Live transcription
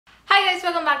Hi guys,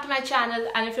 welcome back to my channel,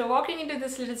 and if you're walking into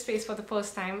this little space for the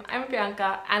first time, I'm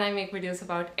Priyanka and I make videos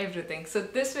about everything. So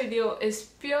this video is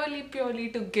purely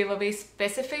to give away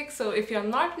specifics. So if you're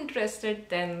not interested,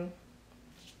 then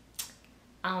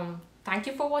thank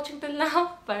you for watching till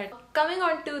now. But coming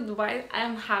on to why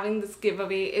I'm having this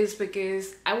giveaway is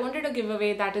because I wanted a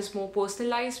giveaway that is more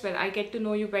personalized, where I get to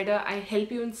know you better, I help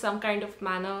you in some kind of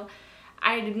manner.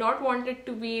 I did not want it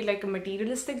to be like a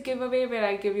materialistic giveaway where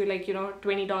I give you like, you know,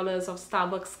 $20 of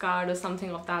Starbucks card or something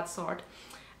of that sort.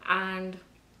 And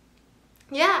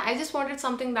yeah, I just wanted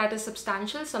something that is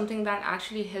substantial, something that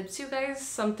actually helps you guys,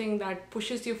 something that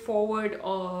pushes you forward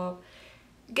or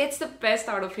gets the best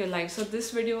out of your life. So this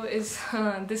video is,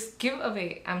 this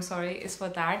giveaway, I'm sorry, is for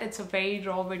that. It's a very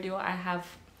raw video. I have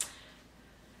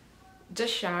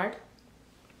just shared.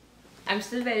 I'm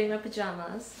still wearing my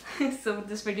pajamas, so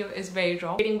this video is very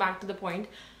raw. Getting back to the point,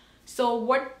 so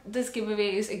what this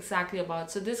giveaway is exactly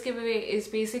about. So this giveaway is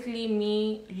basically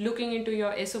me looking into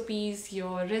your SOPs,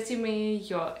 your resume,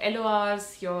 your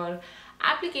LORs, your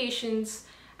applications,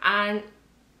 and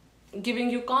giving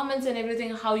you comments and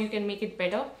everything, how you can make it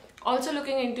better. Also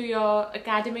looking into your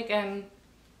academic and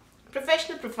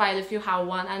professional profile if you have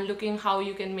one, and looking how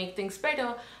you can make things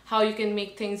better, how you can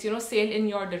make things, you know, sail in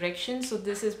your direction. So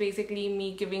this is basically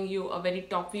me giving you a very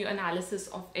top view analysis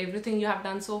of everything you have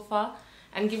done so far,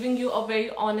 and giving you a very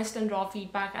honest and raw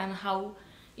feedback and how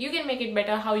you can make it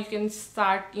better, how you can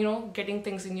start, you know, getting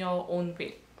things in your own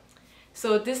way.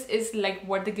 So this is like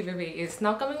what the giveaway is.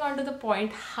 Now coming on to the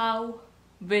point, how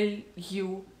will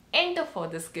you enter for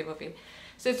this giveaway?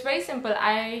 So it's very simple.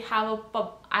 I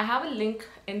have a link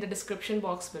in the description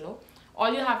box below.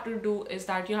 All you have to do is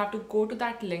that you have to go to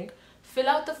that link, fill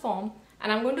out the form,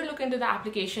 and I'm going to look into the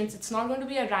applications. It's not going to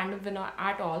be a random winner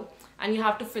at all, and you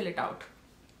have to fill it out.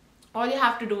 All you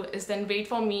have to do is then wait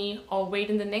for me, or wait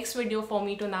in the next video for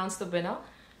me to announce the winner.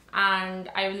 And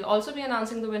I will also be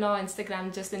announcing the winner on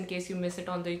Instagram just in case you miss it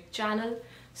on the channel.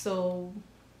 So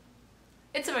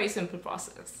it's a very simple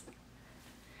process.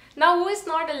 Now, who is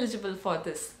not eligible for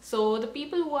this? So the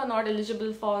people who are not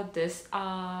eligible for this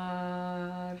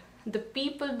are the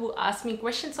people who ask me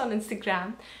questions on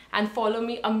Instagram and follow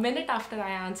me a minute after I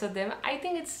answer them. I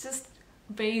think it's just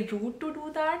very rude to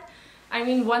do that. I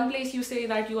mean, one place you say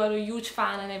that you are a huge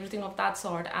fan and everything of that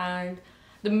sort, and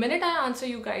the minute I answer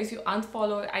you guys, you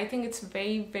unfollow. I think it's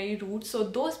very rude. So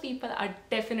those people are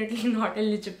definitely not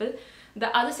eligible.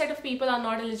 The other set of people are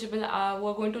not eligible who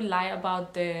are going to lie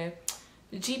about their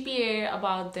GPA,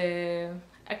 about the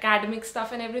academic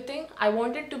stuff and everything. I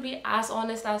want it to be as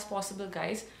honest as possible,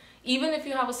 guys. Even if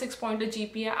you have a 6-pointer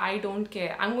GPA, I don't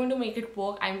care. I'm going to make it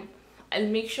work. I'll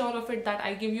make sure of it that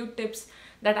I give you tips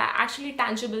that are actually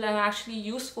tangible and actually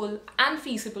useful and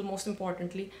feasible, most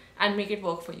importantly, and make it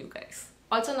work for you guys.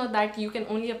 Also note that you can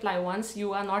only apply once.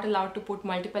 You are not allowed to put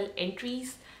multiple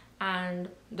entries, and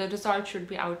the result should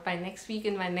be out by next week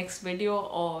in my next video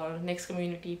or next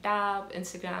community tab,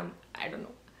 Instagram, I don't know.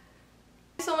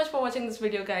 Thank you so much for watching this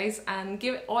video, guys, and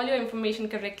give all your information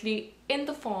correctly in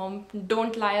the form.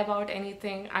 Don't lie about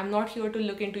anything. I'm not here to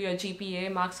look into your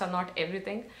GPA. Marks are not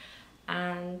everything.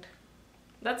 And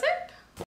that's it.